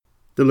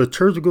the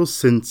liturgical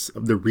sense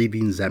of the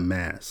readings at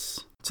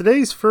Mass.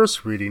 Today's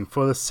first reading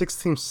for the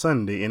 16th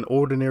Sunday in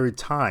Ordinary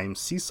Time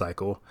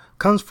C-Cycle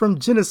comes from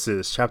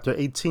Genesis chapter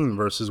 18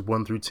 verses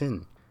 1 through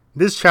 10.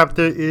 This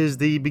chapter is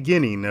the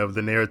beginning of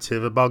the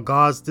narrative about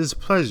God's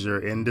displeasure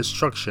and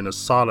destruction of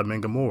Sodom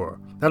and Gomorrah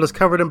that is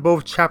covered in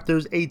both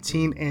chapters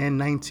 18 and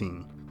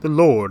 19. The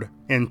Lord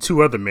and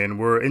two other men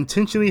were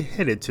intentionally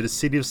headed to the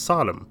city of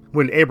Sodom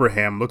when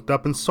Abraham looked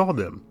up and saw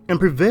them and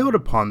prevailed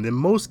upon them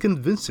most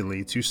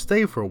convincingly to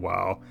stay for a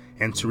while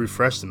and to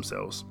refresh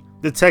themselves.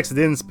 The text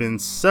then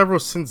spends several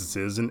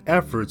sentences in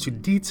effort to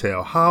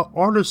detail how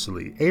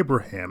artistfully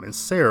Abraham and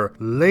Sarah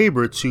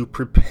labored to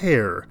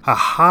prepare a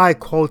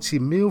high-quality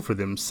meal for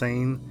them,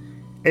 saying,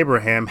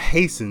 Abraham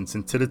hastens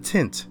into the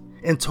tent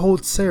and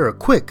told Sarah,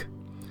 "Quick,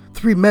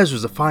 3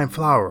 measures of fine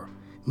flour,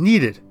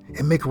 knead it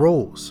and make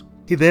rolls."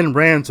 He then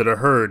ran to the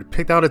herd,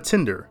 picked out a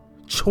tender,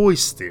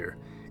 choice steer,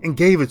 and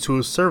gave it to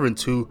his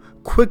servant who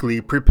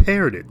quickly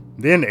prepared it.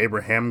 Then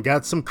Abraham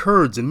got some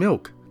curds and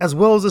milk, as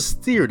well as a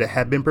steer that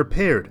had been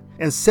prepared,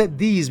 and set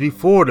these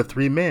before the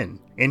 3 men,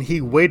 and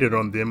he waited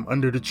on them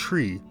under the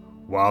tree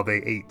while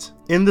they ate.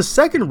 In the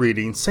second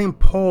reading, St.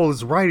 Paul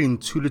is writing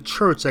to the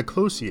church at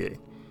Colossae.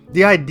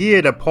 The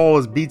idea that Paul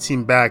is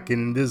beating back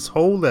in this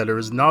whole letter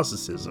is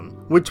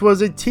Gnosticism, which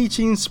was a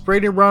teaching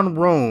spreading around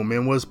Rome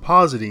and was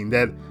positing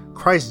that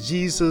Christ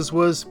Jesus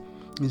was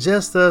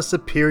just a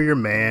superior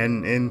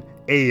man, an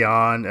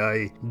aeon,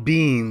 a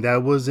being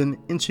that was an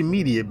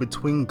intermediate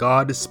between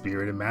God, the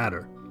Spirit, and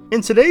matter.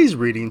 In today's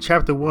reading,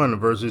 chapter 1,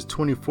 verses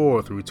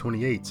 24 through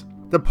 28,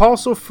 the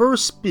apostle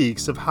first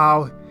speaks of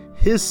how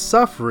his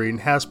suffering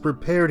has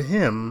prepared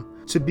him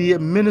to be a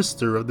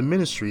minister of the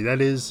ministry,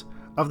 that is,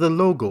 of the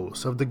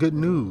Logos, of the good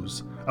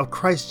news, of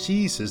Christ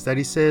Jesus, that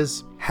he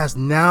says, has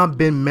now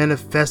been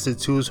manifested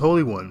to his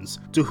holy ones,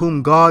 to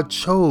whom God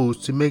chose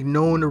to make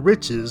known the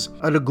riches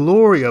of the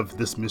glory of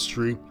this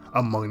mystery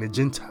among the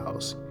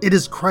Gentiles. It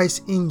is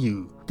Christ in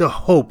you, the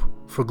hope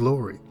for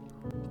glory.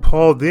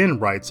 Paul then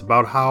writes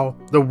about how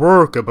the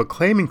work of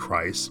proclaiming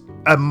Christ,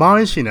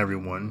 admonishing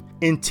everyone,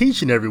 and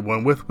teaching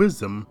everyone with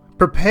wisdom,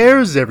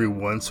 prepares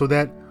everyone so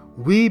that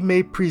we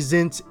may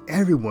present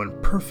everyone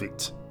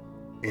perfect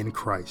in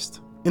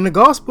Christ. In the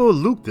Gospel of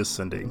Luke this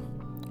Sunday,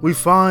 we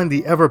find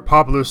the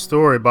ever-popular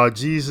story about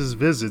Jesus'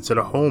 visit to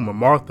the home of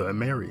Martha and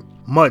Mary.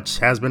 Much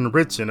has been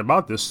written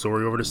about this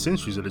story over the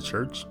centuries of the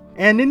church,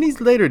 and in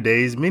these later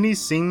days, many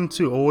seem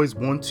to always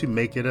want to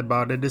make it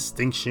about a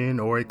distinction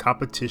or a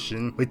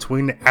competition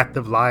between the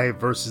active life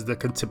versus the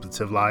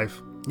contemplative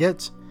life.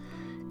 Yet,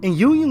 in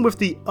union with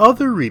the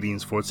other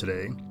readings for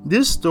today,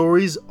 this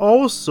story is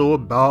also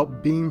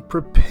about being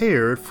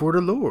prepared for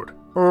the Lord,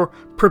 or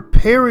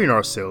preparing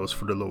ourselves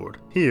for the Lord.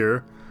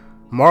 Here,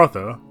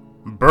 Martha,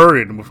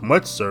 burdened with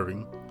much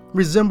serving,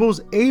 resembles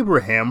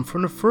Abraham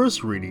from the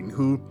first reading,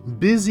 who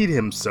busied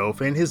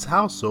himself and his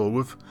household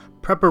with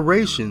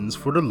preparations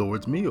for the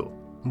Lord's meal,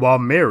 while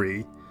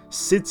Mary,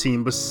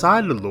 sitting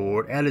beside the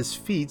Lord at his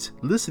feet,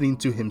 listening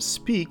to him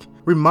speak,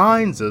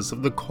 reminds us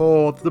of the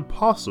call of the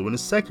apostle in the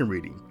second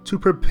reading, to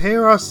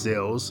prepare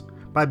ourselves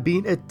by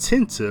being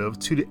attentive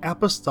to the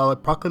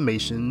apostolic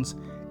proclamations,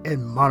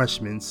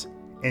 admonishments,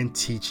 and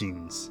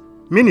teachings.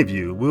 Many of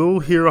you will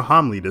hear a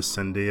homily this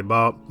Sunday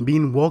about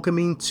being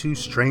welcoming to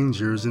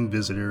strangers and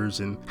visitors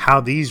and how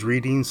these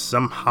readings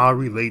somehow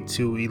relate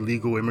to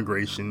illegal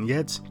immigration,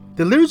 yet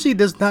the liturgy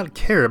does not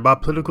care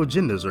about political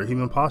agendas or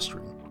human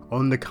posturing.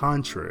 On the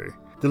contrary,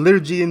 the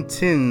liturgy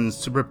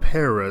intends to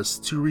prepare us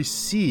to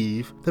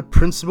receive the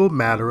principal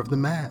matter of the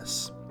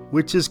Mass,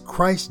 which is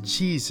Christ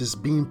Jesus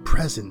being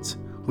present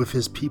with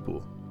his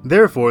people.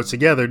 Therefore,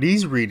 together,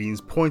 these readings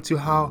point to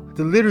how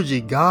the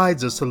liturgy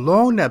guides us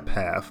along that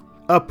path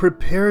of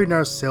preparing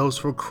ourselves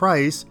for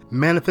Christ's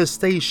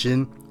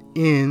manifestation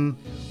in,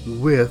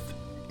 with,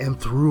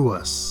 and through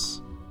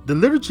us. The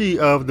liturgy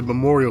of the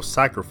memorial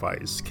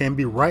sacrifice can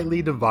be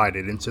rightly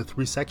divided into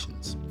 3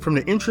 sections. From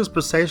the entrance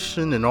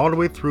procession and all the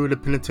way through the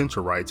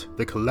penitential rite,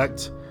 the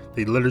collect,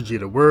 the liturgy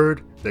of the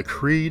word, the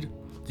creed,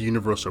 the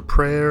universal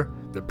prayer,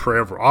 the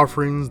prayer for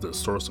offerings, the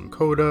sorsum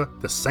coda,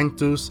 the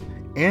sanctus,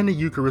 and the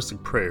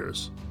Eucharistic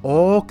prayers,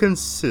 all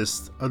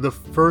consist of the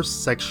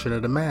first section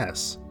of the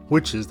Mass,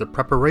 which is the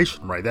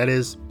preparation rite, that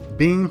is,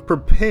 being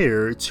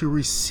prepared to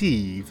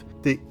receive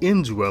the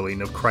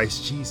indwelling of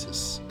Christ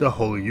Jesus, the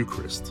Holy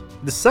Eucharist.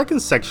 The second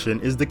section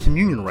is the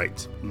communion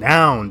rite.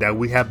 Now that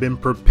we have been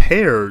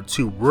prepared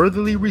to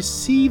worthily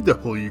receive the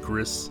Holy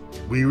Eucharist,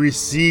 we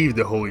receive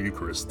the Holy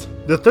Eucharist.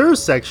 The third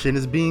section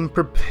is being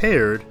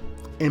prepared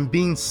and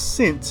being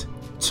sent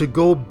to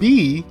go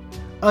be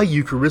a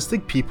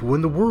Eucharistic people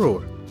in the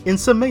world. In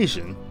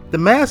summation, the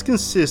Mass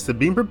consists of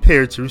being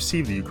prepared to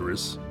receive the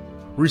Eucharist,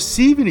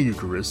 receiving the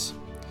Eucharist,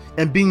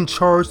 and being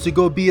charged to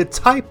go be a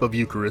type of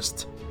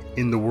Eucharist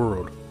in the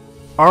world.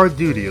 Our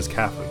duty as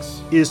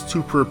Catholics is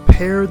to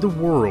prepare the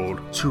world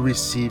to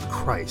receive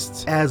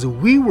Christ, as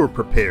we were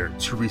prepared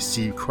to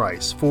receive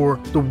Christ, for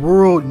the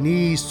world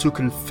needs to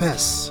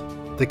confess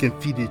the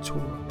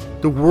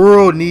Confiteor. The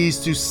world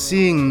needs to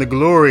sing the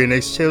glory in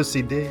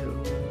Excelsi Deo.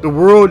 The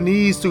world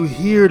needs to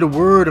hear the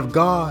word of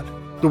God.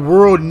 The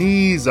world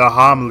needs a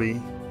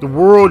homily. The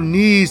world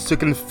needs to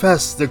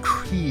confess the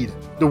creed.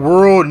 The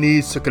world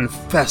needs to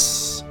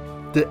confess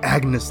the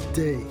Agnus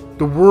Dei.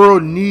 The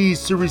world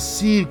needs to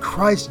receive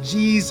Christ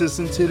Jesus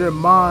into their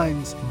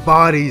minds,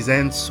 bodies,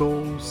 and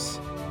souls.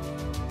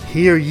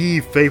 Hear ye,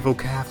 faithful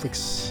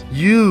Catholics.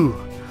 You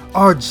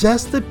are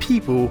just the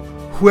people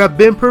who have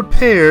been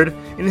prepared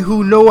and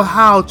who know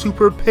how to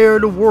prepare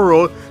the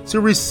world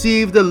to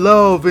receive the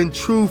love and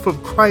truth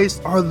of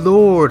Christ our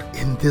Lord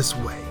in this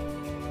way.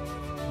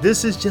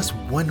 This is just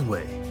one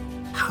way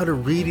how the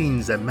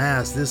readings at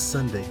Mass this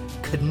Sunday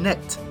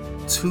connect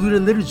to the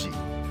liturgy,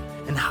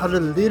 and how the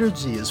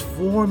liturgy is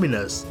forming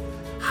us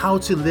how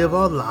to live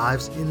our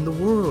lives in the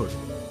world.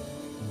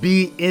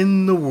 Be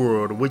in the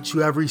world which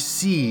you have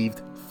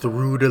received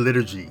through the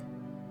liturgy.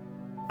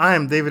 I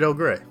am David L.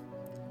 Gray.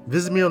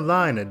 Visit me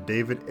online at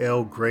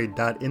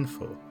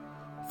davidlgray.info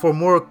for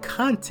more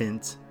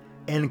content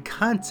and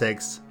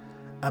context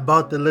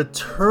about the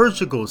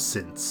liturgical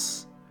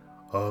sense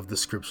of the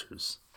Scriptures.